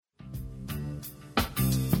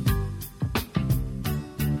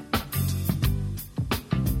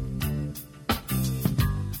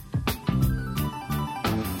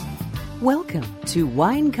Welcome to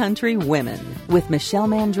Wine Country Women with Michelle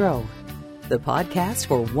Mandreau, the podcast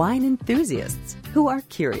for wine enthusiasts who are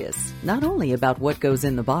curious not only about what goes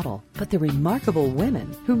in the bottle, but the remarkable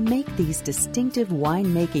women who make these distinctive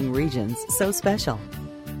winemaking regions so special.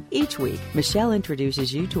 Each week, Michelle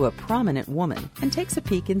introduces you to a prominent woman and takes a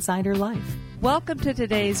peek inside her life. Welcome to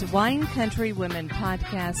today's Wine Country Women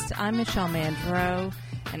podcast. I'm Michelle Mandreau,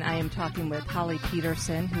 and I am talking with Holly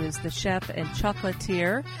Peterson, who is the chef and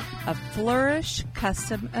chocolatier of Flourish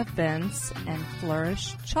Custom Events and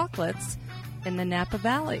Flourish Chocolates in the Napa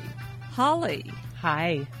Valley. Holly.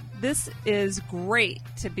 Hi. This is great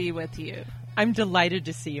to be with you. I'm delighted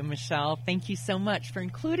to see you, Michelle. Thank you so much for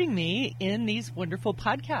including me in these wonderful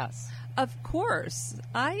podcasts. Of course.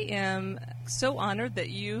 I am so honored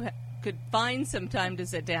that you could find some time to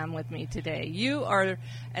sit down with me today. You are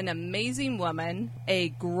an amazing woman, a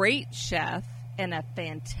great chef, and a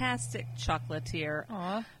fantastic chocolatier.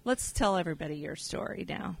 Aw. Let's tell everybody your story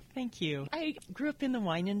now. Thank you. I grew up in the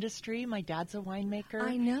wine industry. My dad's a winemaker.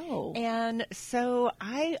 I know. And so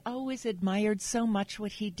I always admired so much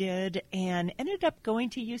what he did and ended up going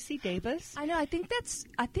to UC Davis. I know. I think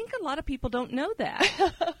a lot of people don't know that.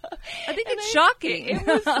 I think it's shocking.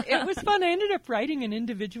 It was fun. I ended up writing an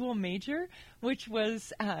individual major, which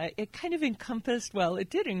was, it kind of encompassed, well, it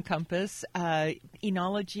did encompass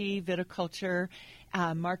enology, viticulture,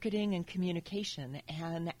 marketing, and communication.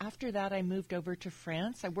 And after that, I moved over to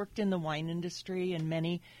France. I worked in the wine industry in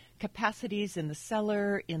many capacities, in the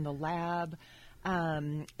cellar, in the lab,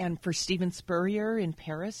 and for Steven Spurrier in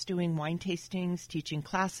Paris, doing wine tastings, teaching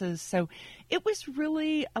classes. So it was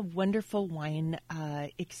really a wonderful wine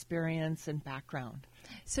experience and background.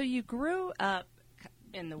 So you grew up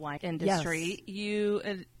in the wine industry. Yes. You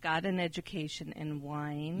got an education in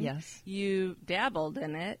wine. Yes. You dabbled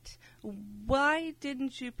in it. Why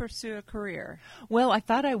didn't you pursue a career? Well, I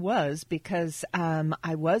thought I was because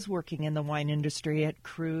I was working in the wine industry at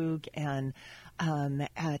Krug and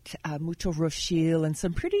at Mouton Rothschild and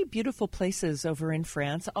some pretty beautiful places over in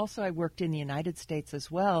France. Also, I worked in the United States as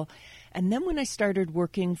well. And then when I started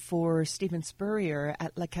working for Steven Spurrier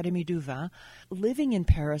at L'Académie du Vin, living in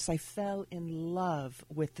Paris, I fell in love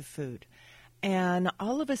with the food. And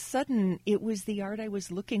all of a sudden, it was the art I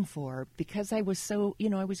was looking for because I was so,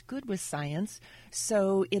 I was good with science.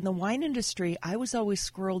 So in the wine industry, I was always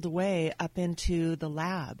squirreled away up into the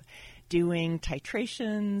lab, doing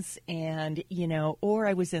titrations and, or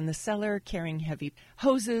I was in the cellar carrying heavy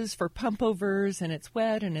hoses for pump overs and it's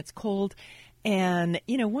wet and it's cold. And,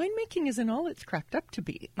 winemaking isn't all it's cracked up to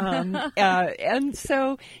be. And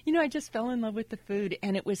so, I just fell in love with the food.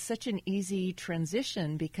 And it was such an easy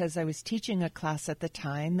transition because I was teaching a class at the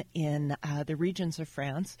time in the regions of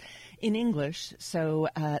France in English. So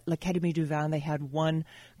L'Académie du Vin, they had one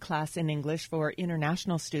class in English for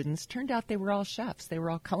international students. Turned out they were all chefs. They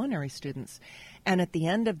were all culinary students. And at the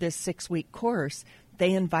end of this 6-week course,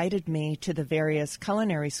 they invited me to the various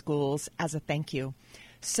culinary schools as a thank you.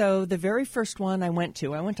 So the very first one I went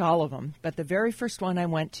to all of them, but the very first one I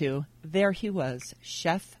went to, there he was,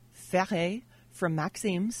 Chef Ferret from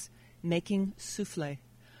Maxime's, making soufflé.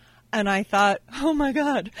 And I thought, oh my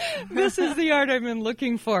God, this is the art I've been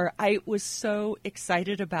looking for. I was so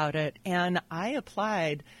excited about it. And I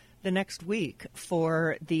applied the next week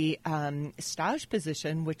for the stage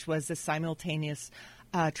position, which was a simultaneous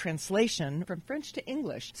translation from French to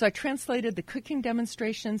English. So I translated the cooking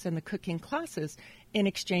demonstrations and the cooking classes in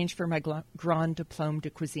exchange for my Grand Diplôme de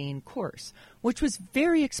Cuisine course, which was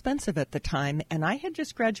very expensive at the time. And I had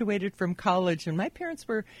just graduated from college, and my parents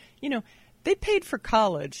were, they paid for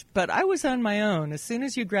college, but I was on my own as soon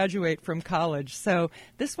as you graduate from college. So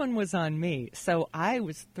this one was on me. So I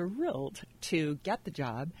was thrilled to get the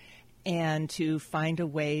job and to find a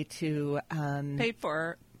way to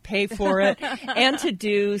pay for it and to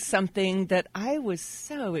do something that I was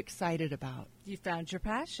so excited about. You found your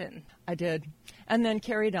passion. I did. And then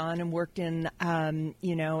carried on and worked in,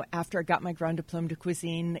 after I got my Grand Diplôme de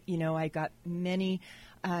Cuisine, I got many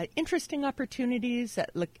interesting opportunities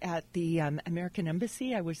at the American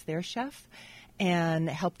Embassy. I was their chef and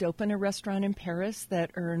helped open a restaurant in Paris that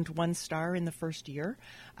earned 1 star in the first year,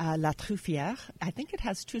 La Truffière. I think it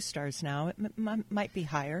has 2 stars now. It might be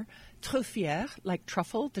higher. Truffière, like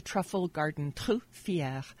truffle, the truffle garden,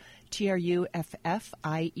 Truffière. Truffiere.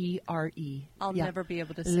 I'll never be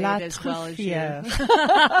able to say La it as well as you.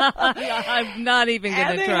 I'm not even going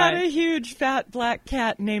to try. And they had a huge fat black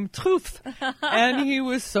cat named Truff, and he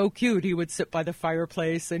was so cute. He would sit by the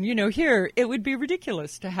fireplace, and here it would be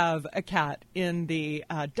ridiculous to have a cat in the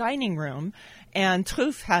dining room. And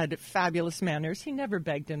Truff had fabulous manners. He never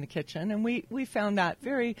begged in the kitchen, and we found that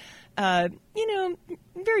very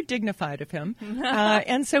very dignified of him.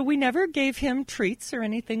 And so we never gave him treats or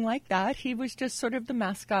anything like that. He was just sort of the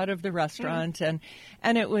mascot of the restaurant, and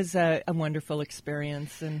it was a wonderful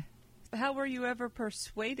experience. And how were you ever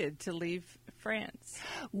persuaded to leave France?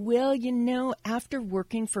 Well, after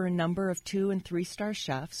working for a number of 2- and 3-star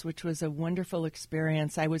chefs, which was a wonderful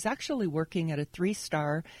experience, I was actually working at a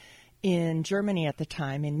 3-star in Germany at the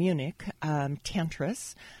time, in Munich,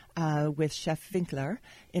 Tantris, with Chef Winkler,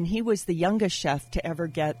 and he was the youngest chef to ever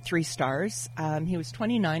get 3 stars. He was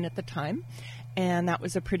 29 at the time, and that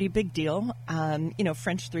was a pretty big deal.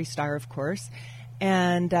 French 3-star, of course.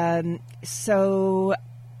 And so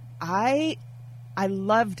I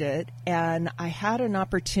loved it, and I had an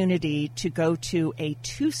opportunity to go to a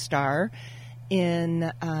 2-star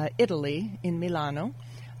in Italy, in Milano,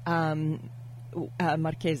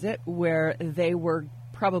 Marchese, where they were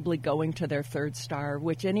probably going to their 3rd star,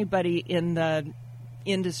 which anybody in the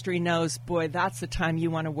industry knows, boy, that's the time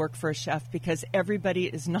you want to work for a chef, because everybody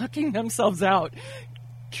is knocking themselves out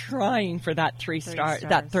trying for that 3-star,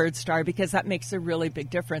 that 3rd star, because that makes a really big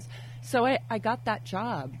difference. So I got that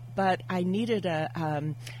job, but I needed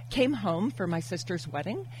came home for my sister's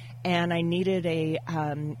wedding, and I needed a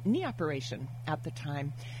knee operation at the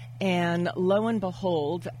time. And lo and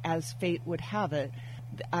behold, as fate would have it,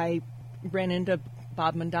 I ran into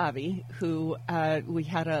Bob Mondavi, who we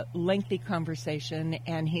had a lengthy conversation,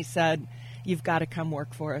 and he said, "You've got to come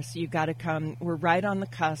work for us. You've got to come. We're right on the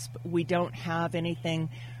cusp. We don't have anything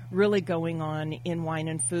really going on in wine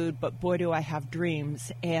and food, but boy, do I have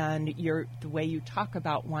dreams. And the way you talk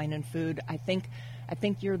about wine and food, I think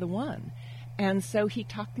you're the one." And so he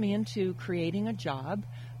talked me into creating a job,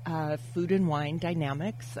 Food and Wine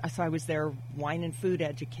Dynamics. So I was their wine and food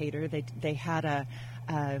educator. They had a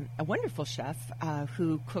wonderful chef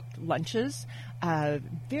who cooked lunches,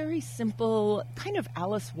 very simple, kind of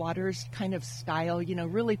Alice Waters kind of style,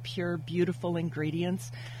 really pure, beautiful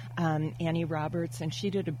ingredients. Annie Roberts, and she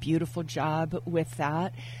did a beautiful job with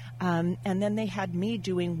that. And then they had me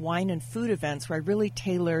doing wine and food events where I really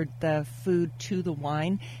tailored the food to the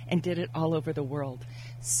wine and did it all over the world.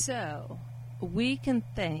 So we can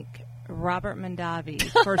thank Robert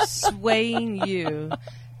Mondavi for swaying you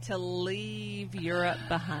to leave Europe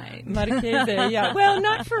behind. Marchese, yeah. Well,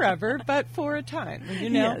 not forever, but for a time,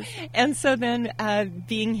 Yes. And so then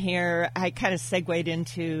being here, I kind of segued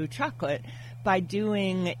into chocolate by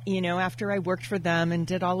doing, after I worked for them and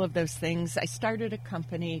did all of those things, I started a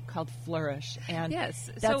company called Flourish, and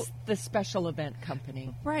that's the special event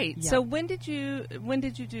company. Right. Yeah. So when did you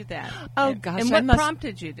do that? Oh gosh, and what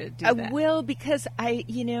prompted you to do that? Well, because I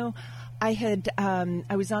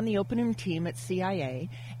was on the open room team at CIA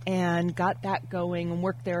and got that going and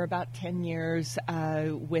worked there about 10 years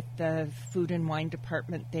with the food and wine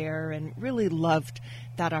department there, and really loved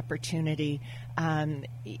that opportunity.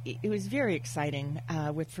 It was very exciting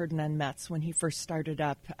with Ferdinand Metz when he first started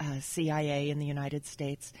up CIA in the United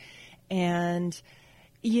States. And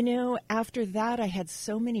after that, I had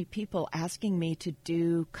so many people asking me to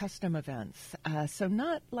do custom events. So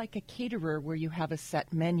not like a caterer where you have a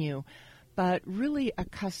set menu, but really a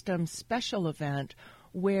custom special event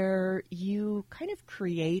where you kind of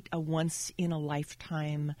create a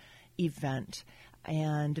once-in-a-lifetime event.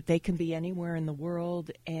 And they can be anywhere in the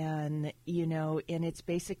world, and, and it's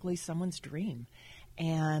basically someone's dream.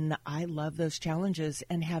 And I love those challenges.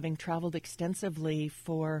 And having traveled extensively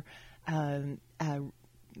for Bob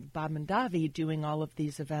Mondavi doing all of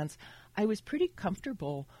these events, I was pretty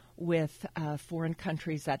comfortable with foreign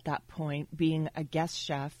countries at that point, being a guest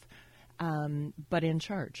chef, but in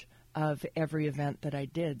charge of every event that I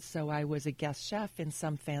did. So I was a guest chef in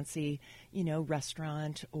some fancy,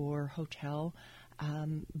 restaurant or hotel,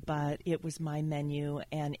 but it was my menu,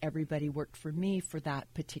 and everybody worked for me for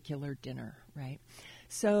that particular dinner, right?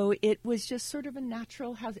 So it was just sort of a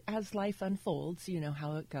natural, as life unfolds,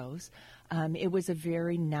 how it goes. It was a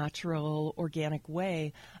very natural, organic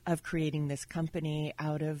way of creating this company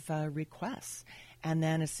out of requests. And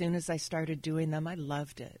then as soon as I started doing them, I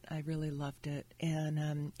loved it. I really loved it.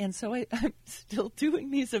 And so I'm still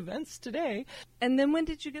doing these events today. And then when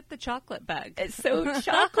did you get the chocolate bag? So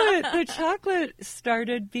the chocolate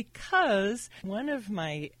started because one of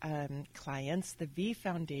my clients, the V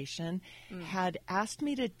Foundation, had asked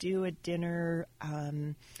me to do a dinner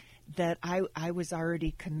that I was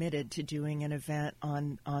already committed to doing an event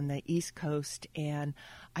on the East Coast, and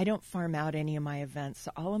I don't farm out any of my events.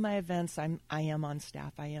 So all of my events, I am on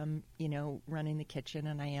staff. I am, running the kitchen,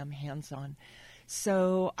 and I am hands-on.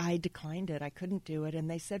 So I declined it. I couldn't do it, and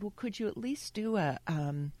they said, "Well, could you at least do a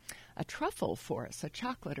a truffle for us, a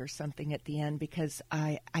chocolate or something at the end, because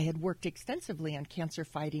I had worked extensively on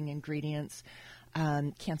cancer-fighting ingredients,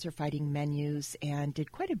 cancer-fighting menus, and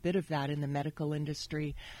did quite a bit of that in the medical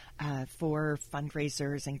industry for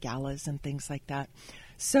fundraisers and galas and things like that.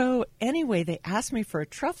 So anyway, they asked me for a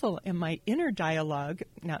truffle, and my inner dialogue,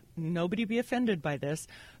 now nobody be offended by this,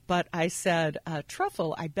 but I said,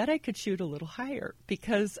 truffle, I bet I could shoot a little higher,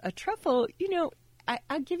 because a truffle,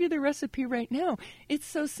 I'll give you the recipe right now. It's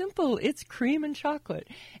so simple. It's cream and chocolate,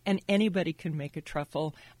 and anybody can make a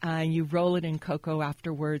truffle. You roll it in cocoa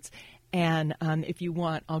afterwards. And if you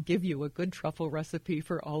want, I'll give you a good truffle recipe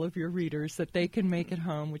for all of your readers that they can make at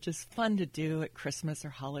home, which is fun to do at Christmas or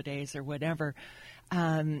holidays or whatever,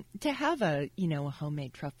 to have a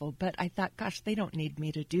homemade truffle. But I thought, gosh, they don't need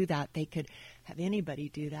me to do that. They could have anybody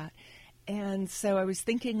do that. And so I was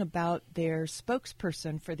thinking about their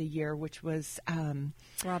spokesperson for the year, which was Robin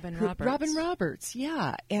Roberts. Robin Roberts,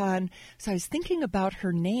 yeah. And so I was thinking about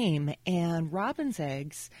her name, and Robin's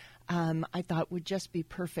eggs I thought would just be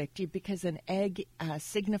perfect, because an egg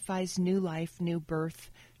signifies new life, new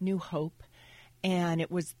birth, new hope. And it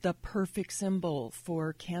was the perfect symbol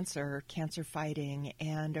for cancer fighting,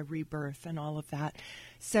 and a rebirth and all of that.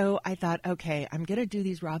 So I thought, okay, I'm going to do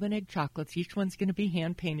these robin egg chocolates. Each one's going to be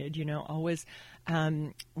hand-painted, always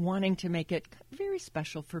wanting to make it very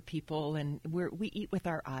special for people. And we eat with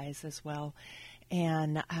our eyes as well.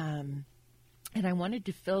 And I wanted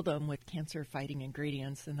to fill them with cancer-fighting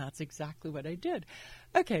ingredients, and that's exactly what I did.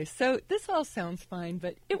 Okay, so this all sounds fine,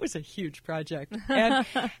 but it was a huge project. And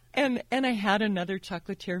and I had another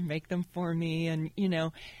chocolatier make them for me, and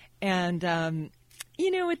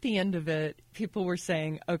at the end of it, people were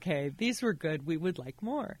saying, okay, these were good, we would like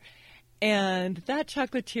more. And that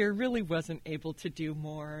chocolatier really wasn't able to do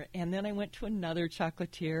more. And then I went to another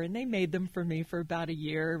chocolatier, and they made them for me for about a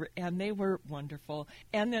year, and they were wonderful.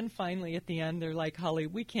 And then finally at the end, they're like, Holly,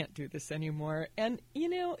 we can't do this anymore. And,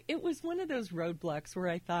 it was one of those roadblocks where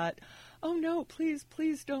I thought, oh, no, please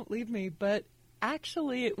don't leave me. But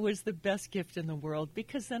actually, it was the best gift in the world,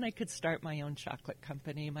 because then I could start my own chocolate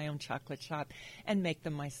company, my own chocolate shop, and make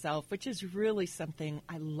them myself, which is really something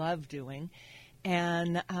I love doing.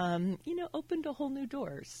 And, opened a whole new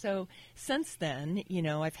doors. So since then,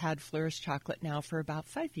 I've had Flourish Chocolate now for about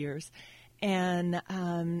 5 years. And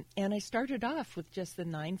I started off with just the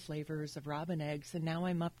 9 flavors of robin eggs. And now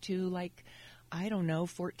I'm up to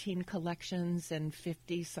 14 collections and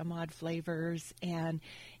 50 some odd flavors. And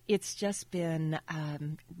it's just been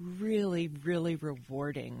really, really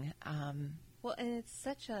rewarding. Well, and it's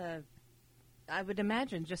such I would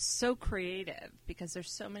imagine just so creative, because there's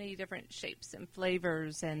so many different shapes and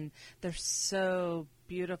flavors, and they're so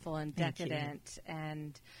beautiful and decadent.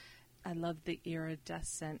 And I love the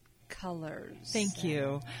iridescent colors. Thank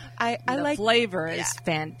you. The flavor is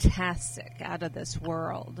fantastic, out of this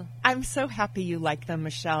world. I'm so happy you like them,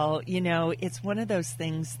 Michelle. It's one of those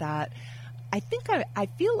things that I think I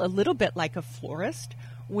feel a little bit like a florist,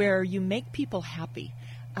 where you make people happy.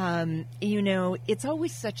 It's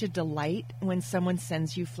always such a delight when someone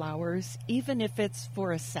sends you flowers, even if it's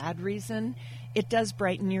for a sad reason. It does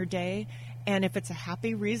brighten your day. And if it's a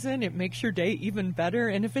happy reason, it makes your day even better.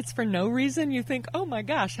 And if it's for no reason, you think, oh my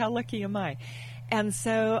gosh, how lucky am I? And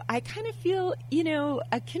so I kind of feel,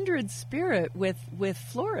 a kindred spirit with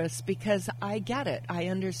florists, because I get it. I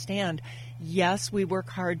understand. Yes, we work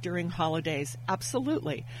hard during holidays.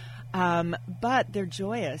 Absolutely. But they're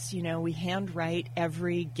joyous. We handwrite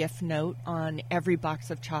every gift note on every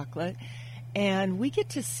box of chocolate, and we get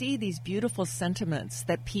to see these beautiful sentiments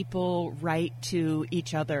that people write to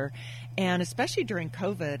each other. And especially during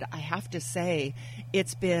COVID, I have to say,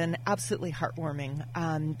 it's been absolutely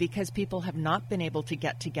heartwarming, because people have not been able to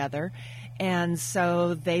get together. And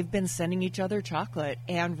so they've been sending each other chocolate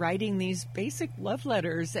and writing these basic love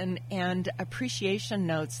letters and appreciation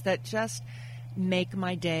notes that just make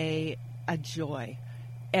my day a joy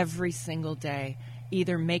every single day,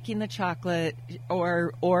 either making the chocolate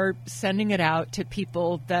or sending it out to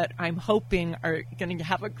people that I'm hoping are going to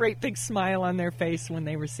have a great big smile on their face when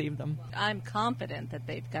they receive them. I'm confident that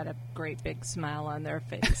they've got a great big smile on their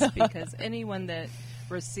face, because anyone that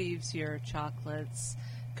receives your chocolates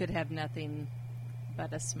could have nothing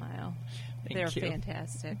but a smile. They're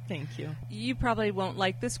fantastic. Thank you. You probably won't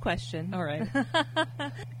like this question. All right.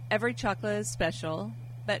 Every chocolate is special,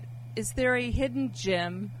 but is there a hidden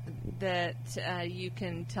gem that you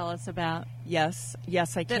can tell us about? Yes,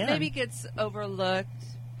 I can. That maybe gets overlooked?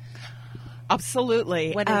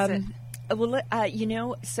 Absolutely. What is it?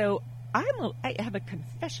 Well, so I have a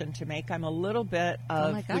confession to make. I'm a little bit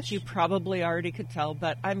of, my gosh. which you probably already could tell,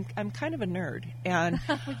 but I'm kind of a nerd, and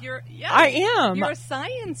Yes, I am. You're a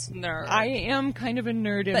science nerd. I am kind of a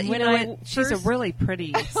nerd, and But when you know I what? She's a really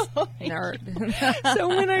pretty nerd. So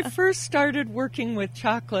when I first started working with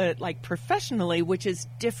chocolate, like professionally, which is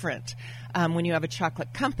different when you have a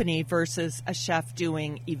chocolate company versus a chef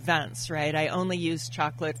doing events, right? I only used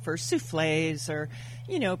chocolate for souffles or,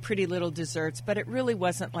 pretty little desserts, but it really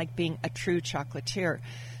wasn't like being a true chocolatier.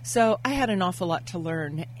 So I had an awful lot to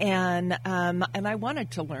learn, and I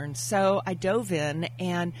wanted to learn. So I dove in,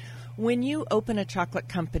 and when you open a chocolate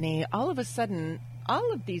company, all of a sudden,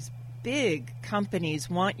 all of these big companies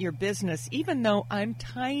want your business. Even though I'm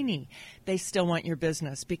tiny, they still want your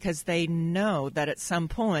business because they know that at some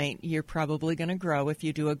point you're probably going to grow if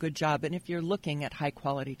you do a good job and if you're looking at high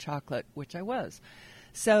quality chocolate, which I was.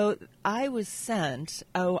 So I was sent,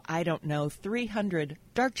 300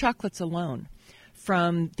 dark chocolates alone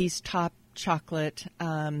from these top chocolate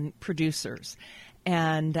producers.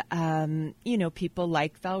 And, people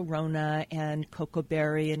like Valrhona and Cocoa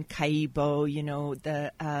Berry and Caibo,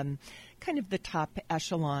 the kind of the top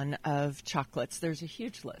echelon of chocolates. There's a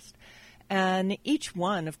huge list. And each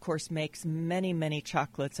one, of course, makes many, many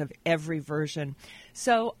chocolates of every version.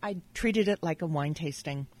 So I treated it like a wine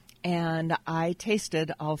tasting. And I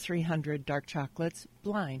tasted all 300 dark chocolates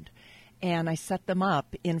blind. And I set them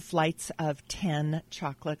up in flights of 10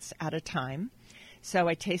 chocolates at a time. So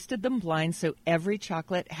I tasted them blind, so every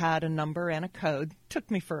chocolate had a number and a code.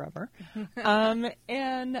 Took me forever. Anyway,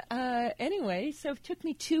 so it took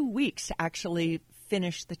me 2 weeks to actually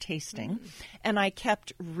finish the tasting. And I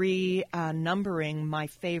kept numbering my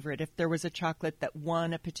favorite. If there was a chocolate that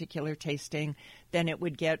won a particular tasting, then it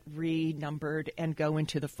would get renumbered and go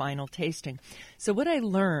into the final tasting. So what I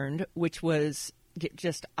learned, which was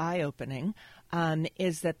just eye-opening,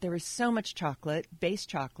 is that there is so much chocolate, base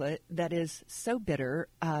chocolate, that is so bitter,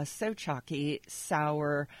 so chalky,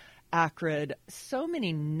 sour, acrid, so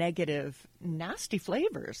many negative, nasty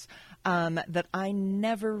flavors that I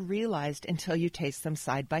never realized until you taste them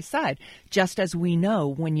side by side. Just as we know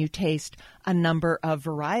when you taste a number of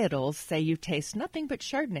varietals, say you taste nothing but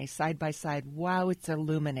Chardonnay side by side, wow, it's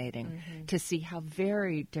illuminating to see how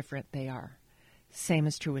very different they are. Same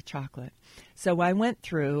is true with chocolate. So I went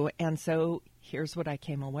through, and so here's what I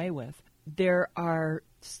came away with.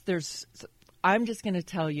 I'm just going to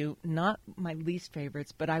tell you, not my least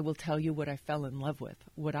favorites, but I will tell you what I fell in love with.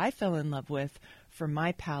 What I fell in love with for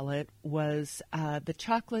my palate was the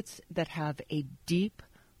chocolates that have a deep,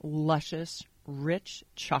 luscious, rich,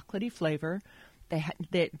 chocolatey flavor.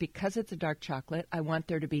 Because it's a dark chocolate, I want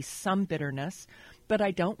there to be some bitterness, but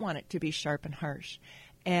I don't want it to be sharp and harsh.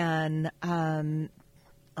 And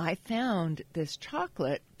I found this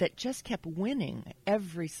chocolate that just kept winning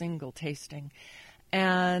every single tasting.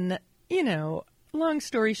 And, long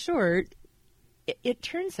story short, it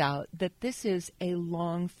turns out that this is a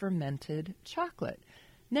long fermented chocolate.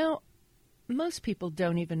 Now, most people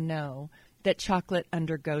don't even know that chocolate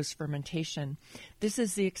undergoes fermentation. This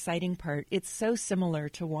is the exciting part. It's so similar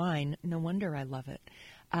to wine. No wonder I love it.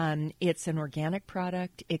 It's an organic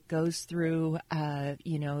product. It goes through,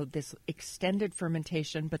 this extended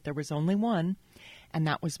fermentation, but there was only one, and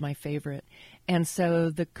that was my favorite. And so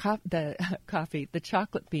the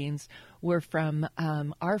chocolate beans are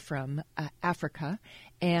from Africa,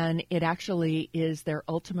 and it actually is their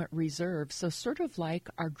ultimate reserve. So sort of like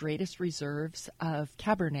our greatest reserves of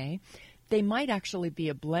Cabernet, they might actually be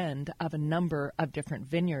a blend of a number of different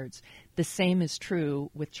vineyards. The same is true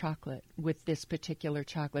with chocolate, with this particular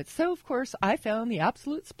chocolate. So, of course, I found the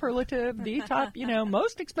absolute superlative, the top,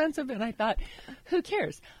 most expensive, and I thought, who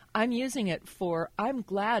cares? I'm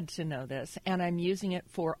glad to know this, and I'm using it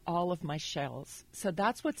for all of my shells. So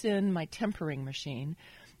that's what's in my tempering machine.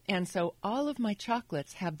 And so all of my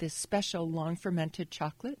chocolates have this special long fermented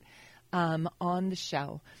chocolate on the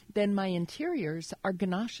shell. Then my interiors are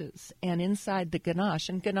ganaches, and inside the ganache,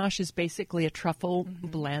 and ganache is basically a truffle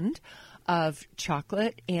blend of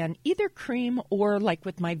chocolate and either cream or, like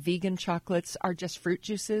with my vegan chocolates, are just fruit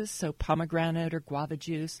juices, so pomegranate or guava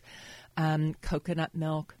juice, coconut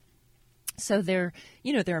milk. So there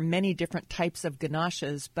are many different types of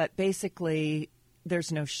ganaches, but basically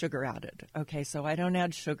there's no sugar added. Okay, so I don't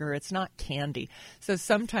add sugar. It's not candy. So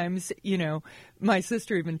sometimes, my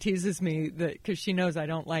sister even teases me that because she knows I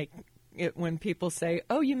don't like it when people say,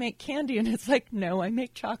 "Oh, you make candy," and it's like, no, I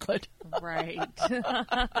make chocolate. Right.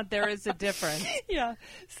 There is a difference. Yeah.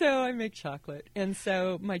 So I make chocolate, and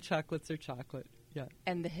so my chocolates are chocolate. Yeah.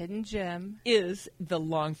 And the hidden gem is the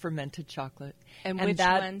long fermented chocolate. And which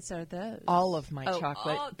ones are those? All of my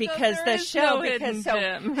chocolate, because the shell. Because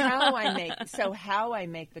how I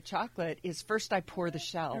make the chocolate is first I pour the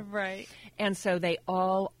shell, right, and so they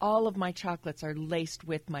all of my chocolates are laced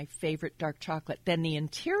with my favorite dark chocolate. Then the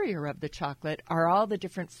interior of the chocolate are all the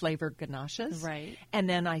different flavored ganaches, right, and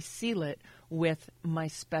then I seal it with my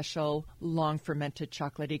special long fermented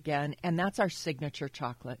chocolate again, and that's our signature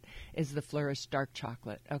chocolate, is the Flourish dark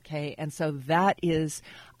chocolate, okay? And so that is,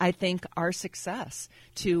 I think, our success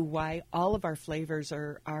to why all of our flavors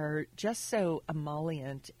are just so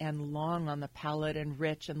emollient and long on the palate and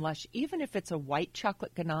rich and lush. Even if it's a white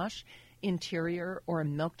chocolate ganache interior or a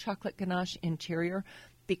milk chocolate ganache interior,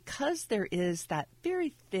 because there is that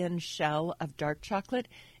very thin shell of dark chocolate,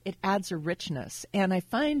 it adds a richness. And I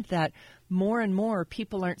find that more and more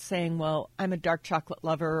people aren't saying, well, I'm a dark chocolate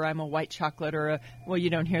lover, or I'm a white chocolate, well, you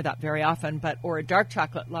don't hear that very often, or a dark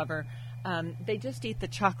chocolate lover. They just eat the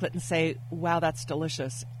chocolate and say, wow, that's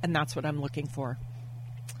delicious. And that's what I'm looking for.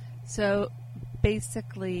 So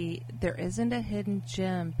basically, there isn't a hidden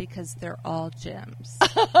gem because they're all gems.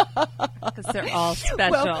 Because they're all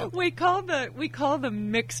special. Well, we call the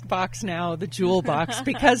mixed box now the jewel box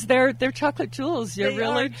because they're chocolate jewels. They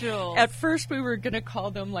are jewels. At first, we were going to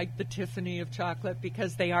call them like the Tiffany of chocolate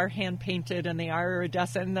because they are hand painted and they are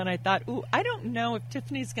iridescent. And then I thought, I don't know if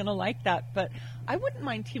Tiffany's going to like that, but I wouldn't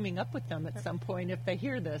mind teaming up with them at some point if they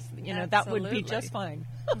hear this. That would be just fine.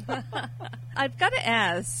 I've got to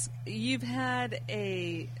ask, you've had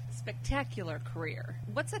a spectacular career.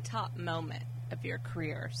 What's a top moment of your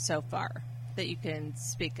career so far that you can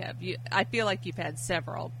speak of? I feel like you've had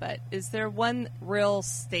several, but is there one real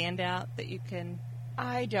standout that you can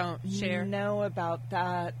I don't share? Know about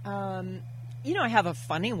that. I have a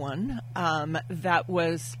funny one that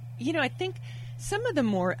was, I think some of the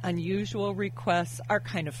more unusual requests are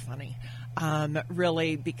kind of funny.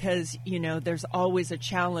 Really, because, there's always a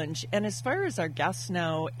challenge. And as far as our guests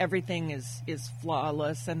know, everything is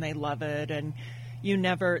flawless and they love it. And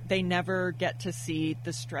they never get to see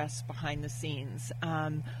the stress behind the scenes.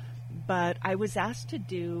 But I was asked to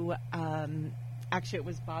do, actually it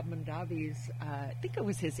was Bob Mondavi's, I think it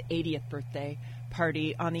was his 80th birthday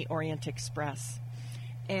party on the Orient Express.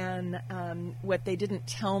 And what they didn't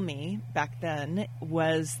tell me back then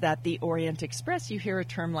was that the Orient Express, you hear a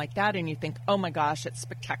term like that and you think, oh my gosh, it's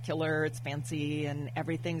spectacular, it's fancy, and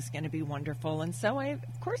everything's going to be wonderful. And so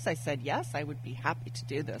of course I said, yes, I would be happy to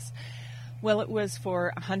do this. Well, it was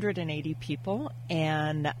for 180 people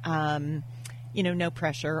and, no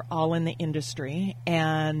pressure, all in the industry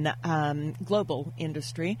and global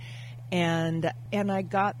industry. And I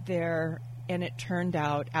got there. And it turned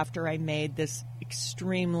out, after I made this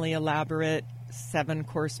extremely elaborate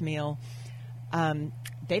 7-course meal,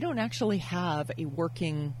 they don't actually have a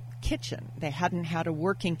working kitchen. They hadn't had a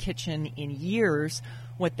working kitchen in years.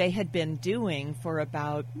 What they had been doing for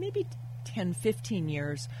about maybe 10, 15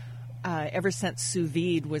 years, ever since sous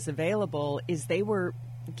vide was available, is they were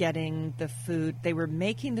getting the food, they were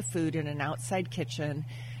making the food in an outside kitchen,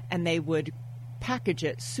 and they would package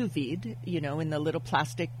it sous vide, in the little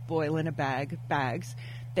plastic boil in a bags.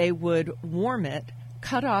 They would warm it,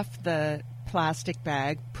 cut off the plastic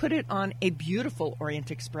bag, put it on a beautiful Orient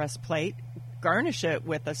Express plate, garnish it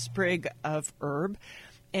with a sprig of herb,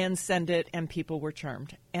 and send it, and people were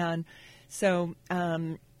charmed. And so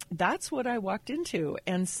that's what I walked into.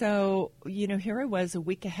 And so, here I was a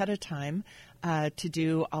week ahead of time to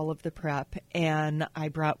do all of the prep, and I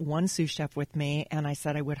brought one sous chef with me, and I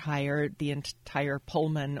said I would hire the entire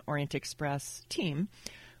Pullman Orient Express team.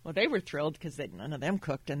 Well, they were thrilled because none of them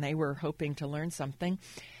cooked, and they were hoping to learn something.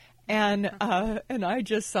 And I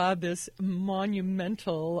just saw this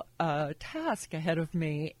monumental task ahead of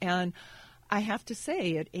me, and I have to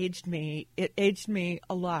say it aged me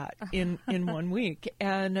a lot in 1 week.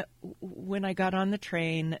 And when I got on the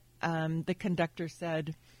train, the conductor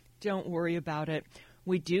said, "Don't worry about it.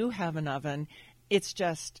 We do have an oven. It's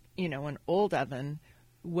just, an old oven."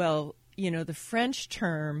 Well, the French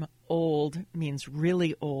term old means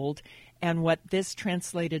really old. And what this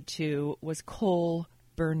translated to was coal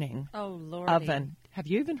burning oven. Have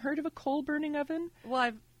you even heard of a coal burning oven?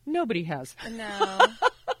 Well, nobody has. No.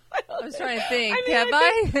 I was trying to think. Have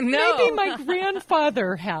I I? think No. Maybe my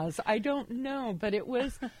grandfather has. I don't know. But it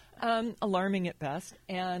was alarming at best.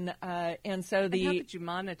 And so the... And how did you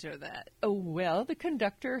monitor that? Oh, well, the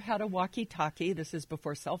conductor had a walkie-talkie. This is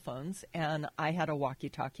before cell phones. And I had a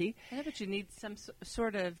walkie-talkie. Yeah, but you need some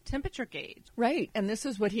sort of temperature gauge. Right. And this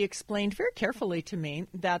is what he explained very carefully to me,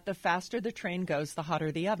 that the faster the train goes, the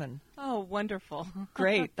hotter the oven. Oh, wonderful.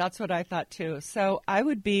 Great. That's what I thought too. So I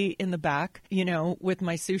would be in the back, with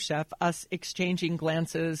my sous chef, us exchanging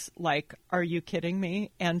glances like, are you kidding me?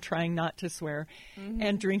 And trying not to swear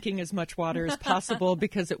and drinking as much water as possible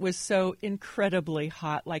because it was so incredibly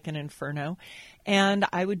hot, like an inferno. And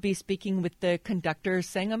I would be speaking with the conductor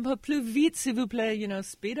saying, un peu plus vite, s'il vous plaît,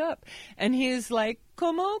 speed up. And he's like,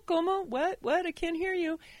 comment, what, I can't hear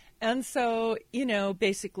you. And so,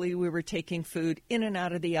 basically we were taking food in and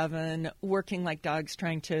out of the oven, working like dogs,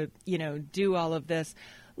 trying to, do all of this.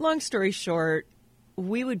 Long story short,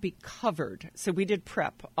 we would be covered. So we did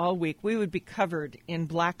prep all week. We would be covered in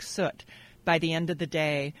black soot by the end of the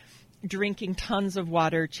day, drinking tons of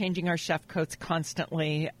water, changing our chef coats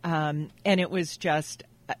constantly. And it was just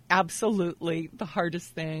absolutely the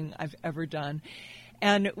hardest thing I've ever done.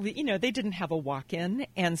 And, they didn't have a walk-in,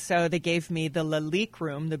 and so they gave me the Lalique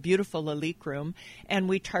room, the beautiful Lalique room, and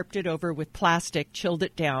we tarped it over with plastic, chilled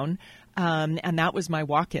it down, and that was my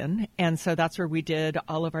walk-in. And so that's where we did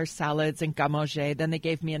all of our salads and garde-manger. Then they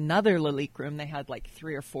gave me another Lalique room. They had like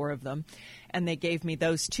 3 or 4 of them, and they gave me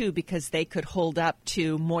those too because they could hold up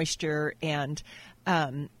to moisture and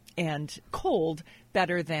cold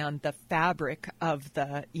better than the fabric of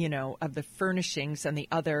the, of the furnishings and the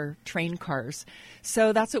other train cars.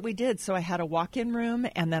 So that's what we did. So I had a walk-in room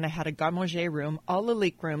and then I had a garde-manger room, all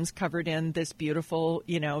Lalique rooms covered in this beautiful,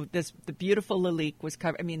 the beautiful Lalique was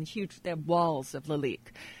covered. I mean, huge, the walls of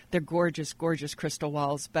Lalique. They're gorgeous, gorgeous crystal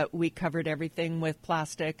walls, but we covered everything with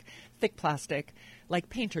plastic, thick plastic, like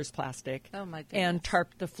painter's plastic. Oh my goodness. And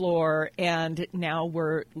tarped the floor, and now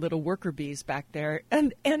we're little worker bees back there.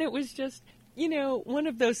 And it was just, one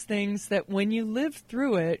of those things that when you live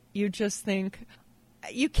through it, you just think,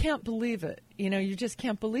 you can't believe it. You just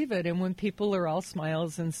can't believe it. And when people are all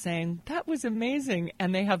smiles and saying, that was amazing,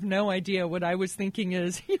 and they have no idea what I was thinking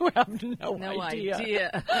is, you have no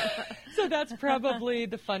idea. So that's probably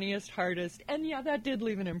the funniest, hardest. And yeah, that did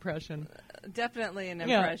leave an impression. Definitely an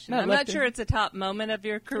impression. Yeah, I'm not sure it's a top moment of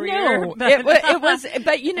your career. No, it was.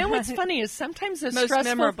 But what's funny is sometimes a most stressful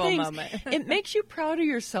memorable things, moment. it makes you proud of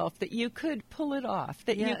yourself that you could pull it off,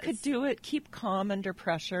 that you Yes. could do it, keep calm under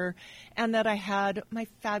pressure, and that I had my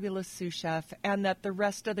fabulous sous chef, and that the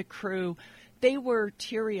rest of the crew, they were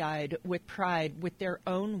teary-eyed with pride with their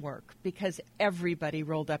own work because everybody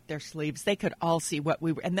rolled up their sleeves. They could all see what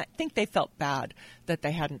we were, and I think they felt bad that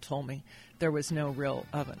they hadn't told me there was no real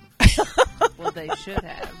oven. Well, they should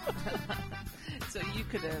have. So you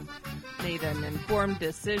could have made an informed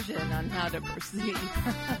decision on how to proceed.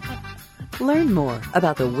 Learn more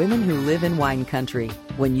about the women who live in wine country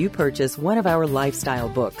when you purchase one of our lifestyle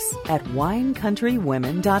books at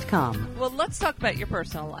winecountrywomen.com. Well, let's talk about your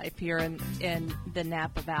personal life here in the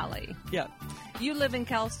Napa Valley. Yeah, You live in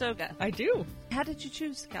Calistoga. I do. How did you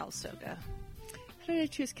choose Calistoga? How did I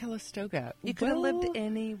choose Calistoga? You could have lived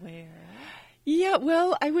anywhere. Yeah,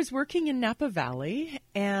 well, I was working in Napa Valley,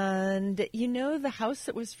 and the house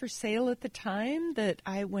that was for sale at the time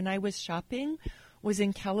when I was shopping was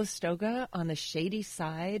in Calistoga on the shady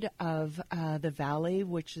side of the valley,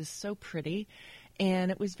 which is so pretty.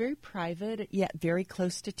 And it was very private, yet very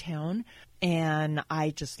close to town. And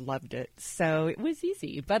I just loved it. So it was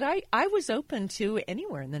easy. But I was open to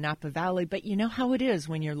anywhere in the Napa Valley. But you know how it is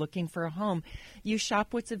when you're looking for a home. You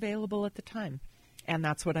shop what's available at the time. And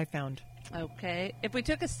that's what I found. Okay. If we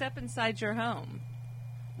took a step inside your home,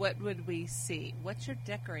 what would we see? What's your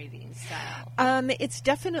decorating style? It's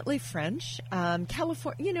definitely French.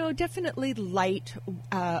 California, definitely light,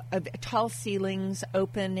 tall ceilings,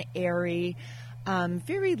 open, airy,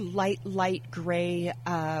 very light gray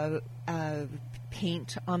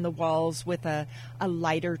paint on the walls with a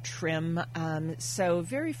lighter trim. So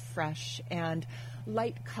very fresh and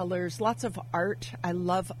light colors, lots of art. I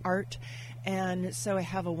love art. And so I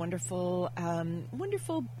have a wonderful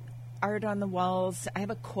art on the walls. I have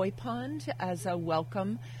a koi pond as a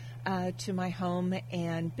welcome to my home,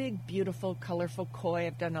 and big, beautiful, colorful koi.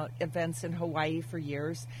 I've done events in Hawaii for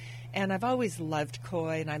years, and I've always loved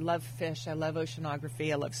koi, and I love fish. I love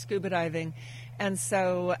oceanography. I love scuba diving. And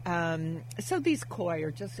so these koi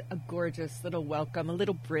are just a gorgeous little welcome, a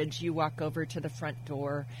little bridge you walk over to the front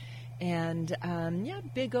door. And,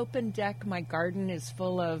 big open deck. My garden is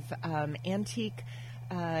full of antique,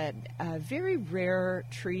 very rare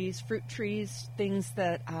trees, fruit trees, things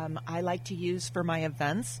that I like to use for my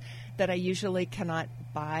events that I usually cannot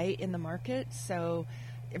buy in the market. So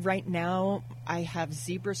right now I have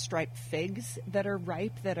zebra striped figs that are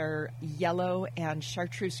ripe, that are yellow and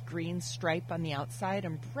chartreuse green stripe on the outside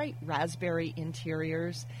and bright raspberry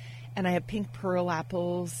interiors. And I have pink pearl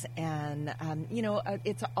apples, and,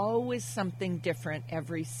 it's always something different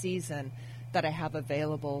every season that I have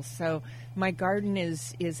available. So my garden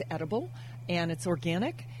is edible, and it's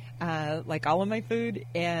organic, like all of my food,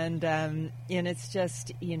 and it's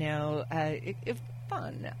just it's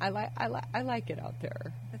fun. I like it out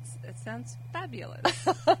there. It sounds fabulous.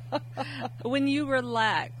 When you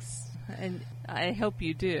relax, and I hope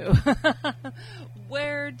you do,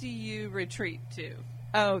 where do you retreat to?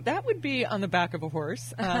 Oh, that would be on the back of a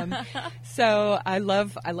horse. So I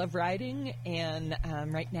love riding, and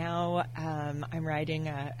right now I'm riding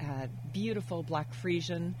a beautiful Black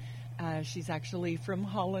Friesian. She's actually from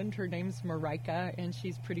Holland. Her name's Marika, and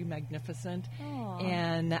she's pretty magnificent. Aww.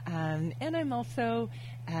 And I'm also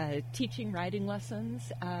teaching riding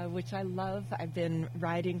lessons, which I love. I've been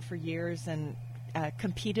riding for years and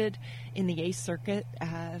competed in the A circuit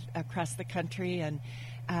across the country, and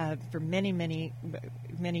for many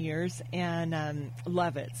years, and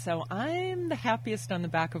love it. So I'm the happiest on the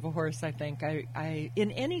back of a horse, I think. I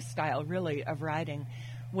in any style, really, of riding,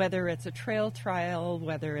 whether it's a trail trial,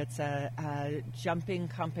 whether it's a jumping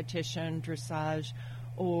competition, dressage,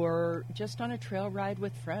 or just on a trail ride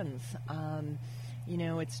with friends.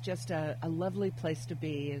 It's just a lovely place to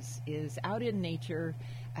be, is out in nature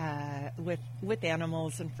with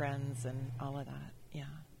animals and friends and all of that. Yeah.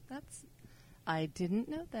 I didn't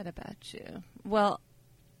know that about you. Well,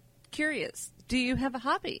 curious, do you have a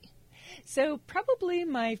hobby? So probably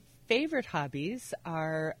my favorite hobbies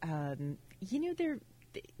are, I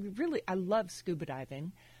love scuba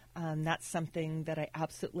diving. That's something that I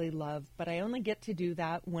absolutely love, but I only get to do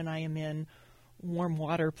that when I am in warm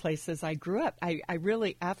water places. I grew up, I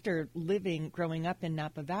really, after growing up in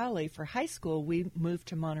Napa Valley for high school, we moved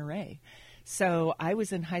to Monterey. So I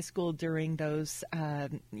was in high school during those,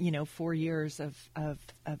 4 years of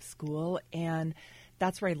school, and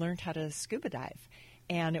that's where I learned how to scuba dive.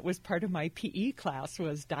 And it was part of my PE class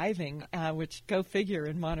was diving, which, go figure,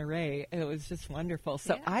 in Monterey. It was just wonderful.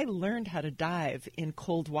 So yeah. I learned how to dive in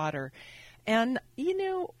cold water. And,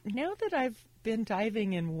 now that I've been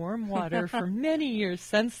diving in warm water for many years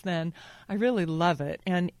since then, I really love it.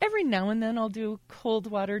 And every now and then I'll do cold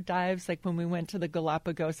water dives. Like when we went to the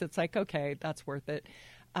Galapagos, it's like, okay, that's worth it.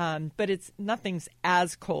 But nothing's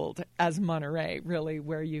as cold as Monterey, really,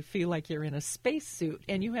 where you feel like you're in a spacesuit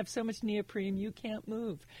and you have so much neoprene you can't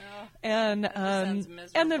move. Oh, and sounds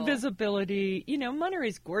miserable. the visibility,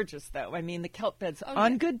 Monterey's gorgeous, though. I mean, the kelp beds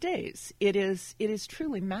on good days, it is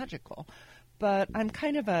truly magical. But I'm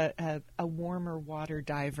kind of a warmer water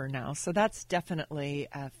diver now, so that's definitely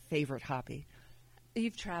a favorite hobby.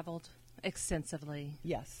 You've traveled extensively.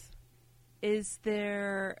 Yes. Is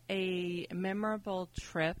there a memorable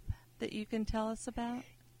trip that you can tell us about?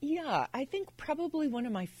 Yeah, I think probably one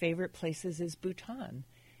of my favorite places is Bhutan,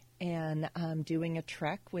 and doing a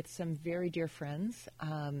trek with some very dear friends.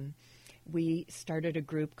 We started a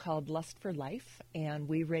group called Lust for Life, and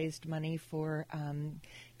we raised money for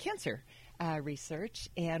cancer research.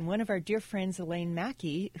 And one of our dear friends, Elaine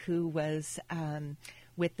Mackey, who was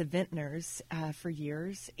with the Vintners for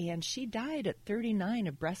years, and she died at 39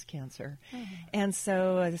 of breast cancer. Mm-hmm. And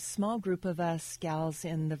so a small group of us gals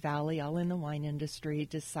in the Valley, all in the wine industry,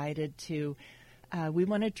 decided we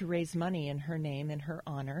wanted to raise money in her name, in her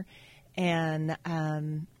honor. And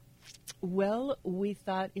we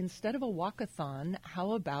thought, instead of a walkathon,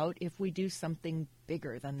 how about if we do something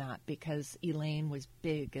bigger than that? Because Elaine was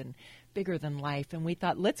big and bigger than life. And we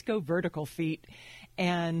thought, let's go vertical feet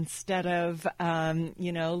instead of,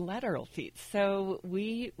 lateral feet. So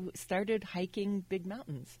we started hiking big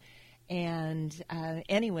mountains. And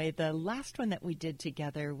anyway, the last one that we did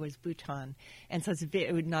together was Bhutan. And so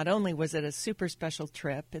not only was it a super special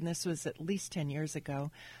trip, and this was at least 10 years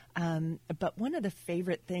ago, but one of the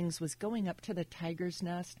favorite things was going up to the Tiger's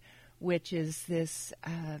Nest, which is this,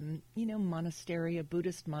 monastery, a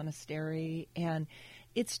Buddhist monastery. And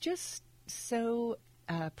it's just so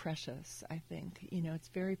precious, I think. It's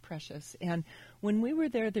very precious. And when we were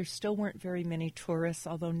there still weren't very many tourists,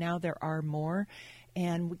 although now there are more.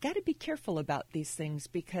 And we got to be careful about these things,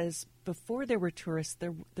 because before there were tourists,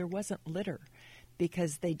 there wasn't litter,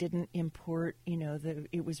 because they didn't import,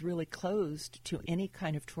 it was really closed to any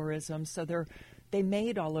kind of tourism. So they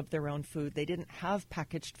made all of their own food. They didn't have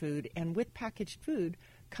packaged food. And with packaged food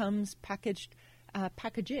comes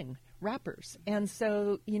packaging, wrappers. And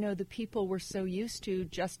so, the people were so used to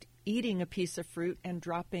just eating a piece of fruit and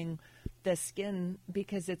dropping the skin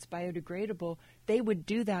because it's biodegradable. They would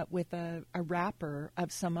do that with a wrapper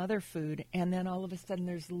of some other food, and then all of a sudden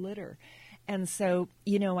there's litter. And so,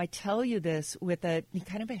 I tell you this with a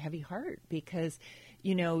kind of a heavy heart, because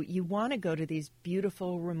you want to go to these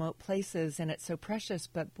beautiful remote places and it's so precious,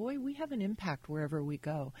 but boy, we have an impact wherever we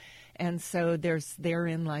go. And so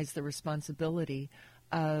therein lies the responsibility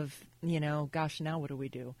of, gosh, now what do we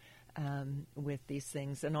do with these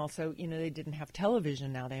things? And also, they didn't have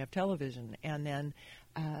television. Now they have television. And then,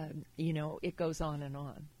 it goes on and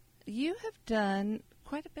on. You have done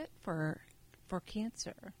quite a bit for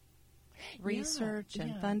cancer research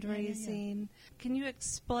and fundraising. Can you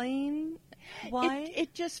explain why?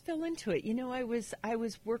 It just fell into it. I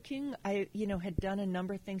was working. I had done a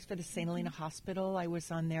number of things for the St. Helena Hospital. I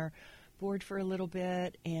was on their board for a little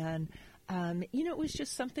bit, and it was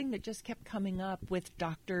just something that just kept coming up with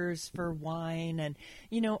doctors for wine and,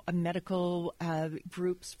 medical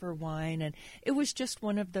groups for wine. And it was just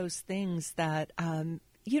one of those things that,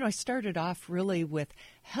 I started off really with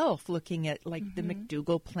health, looking at like the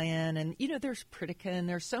McDougall plan. And, there's Pritikin.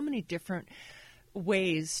 There's so many different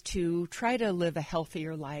ways to try to live a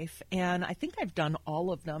healthier life, and I think I've done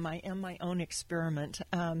all of them. I am my own experiment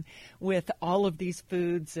with all of these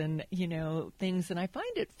foods and things, and I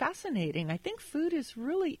find it fascinating. I think food is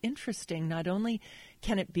really interesting. Not only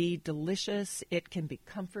can it be delicious, it can be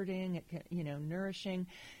comforting, it can, nourishing,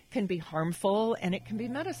 can be harmful, and it can be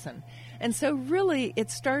medicine. And so really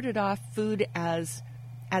it started off food as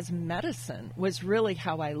medicine was really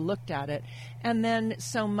how I looked at it. And then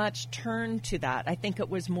so much turned to that. I think it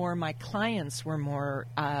was more my clients were more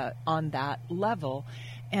on that level.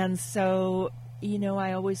 And so,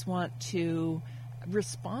 I always want to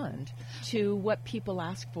respond to what people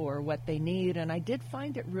ask for, what they need. And I did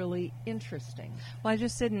find it really interesting. Well, I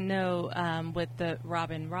just didn't know with the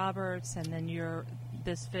Robin Roberts and then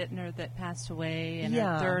this vintner that passed away in her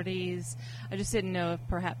 30s. I just didn't know if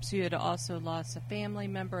perhaps you had also lost a family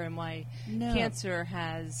member and why cancer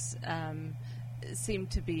has seemed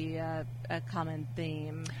to be a common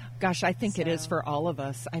theme. Gosh, I think it is for all of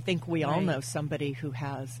us. I think we all know somebody who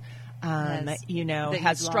has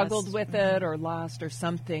struggled with it or lost or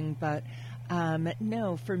something, but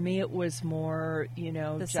no, for me it was more,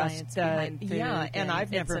 the just science behind food. And I've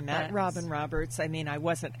never its met effects. Robin Roberts. I mean, I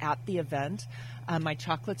wasn't at the event. My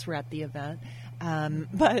chocolates were at the event.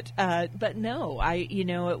 But no,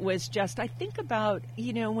 it was just, I think about,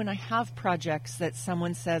 when I have projects that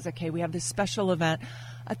someone says, okay, we have this special event,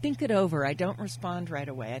 I think it over. I don't respond right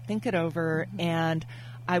away. I think it over, and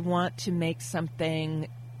I want to make something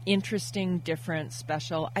interesting, different,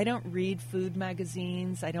 special. I don't read food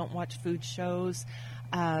magazines. I don't watch food shows.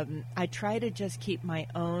 I try to just keep my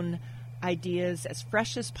own ideas as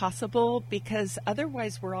fresh as possible, because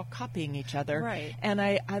otherwise we're all copying each other. Right. And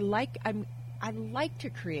I like to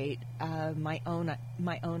create my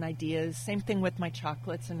own ideas. Same thing with my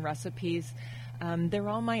chocolates and recipes. They're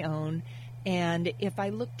all my own. And if I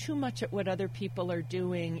look too much at what other people are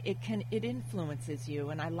doing, it influences you.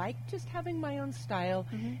 And I like just having my own style.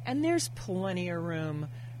 And there's plenty of room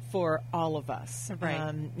for all of us.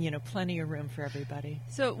 Right. Plenty of room for everybody.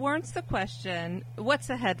 So it warrants the question, what's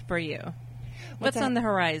ahead for you? What's on the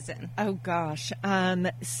horizon? Oh, gosh.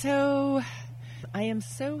 So I am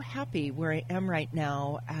so happy where I am right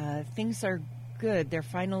now. Things are good. They're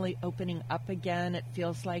finally opening up again. It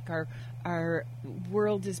feels like our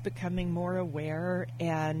world is becoming more aware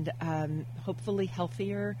and hopefully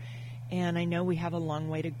healthier. And I know we have a long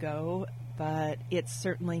way to go, but it's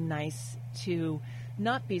certainly nice to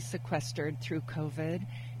not be sequestered through COVID.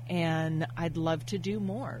 And I'd love to do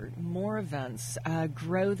more events,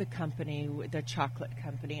 grow the company, the chocolate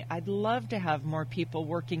company. I'd love to have more people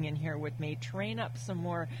working in here with me, train up some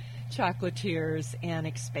more chocolatiers and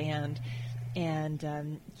expand.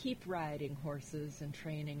 And keep riding horses and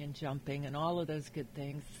training and jumping and all of those good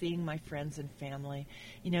things, seeing my friends and family.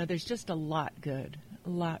 There's just a lot good, a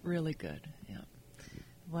lot really good. Yeah.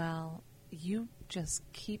 Well, you just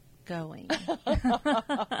keep going.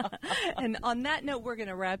 And on that note, we're going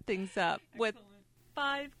to wrap things up with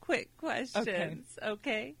 5 quick questions.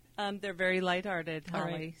 Okay? They're very lighthearted,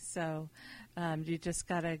 Holly. Right. So you just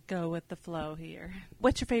got to go with the flow here.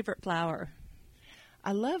 What's your favorite flower?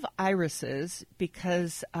 I love irises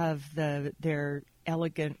because of their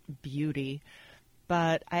elegant beauty,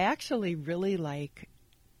 but I actually really like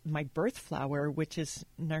my birth flower, which is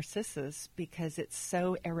narcissus, because it's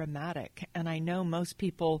so aromatic. And I know most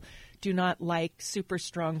people do not like super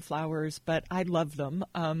strong flowers, but I love them.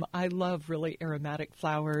 I love really aromatic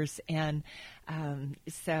flowers, and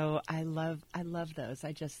so I love those.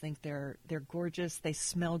 I just think they're gorgeous. They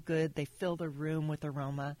smell good. They fill the room with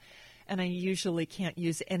aroma. And I usually can't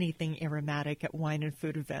use anything aromatic at wine and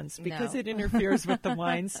food events because No. it interferes with the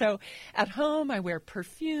wine. So at home, I wear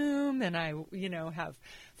perfume, and I, have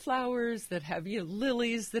flowers that have,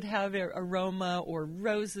 lilies that have aroma, or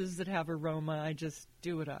roses that have aroma. I just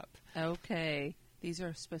do it up. Okay. These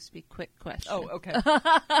are supposed to be quick questions. Oh, okay.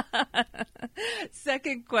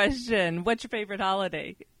 Second question. What's your favorite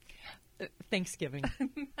holiday? Thanksgiving.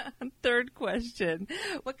 Third question.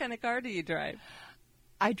 What kind of car do you drive?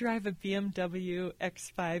 I drive a BMW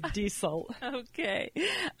X5 diesel. Okay.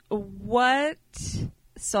 What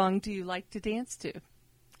song do you like to dance to?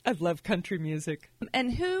 I love country music.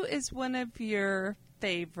 And who is one of your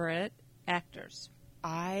favorite actors?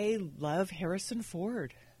 I love Harrison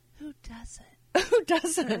Ford. Who doesn't? Who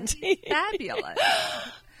doesn't? Fabulous.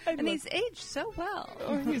 And he's aged so well.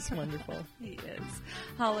 Oh, he's wonderful. He is.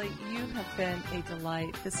 Holly, you have been a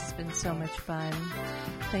delight. This has been so much fun.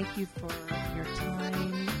 Thank you for your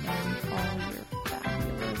time and all your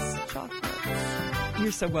fabulous chocolates.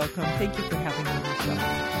 You're so welcome. Thank you for having me on the show.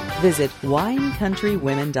 Visit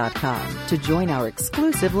winecountrywomen.com to join our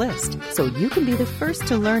exclusive list so you can be the first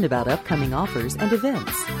to learn about upcoming offers and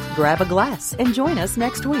events. Grab a glass and join us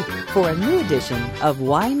next week for a new edition of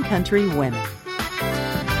Wine Country Women.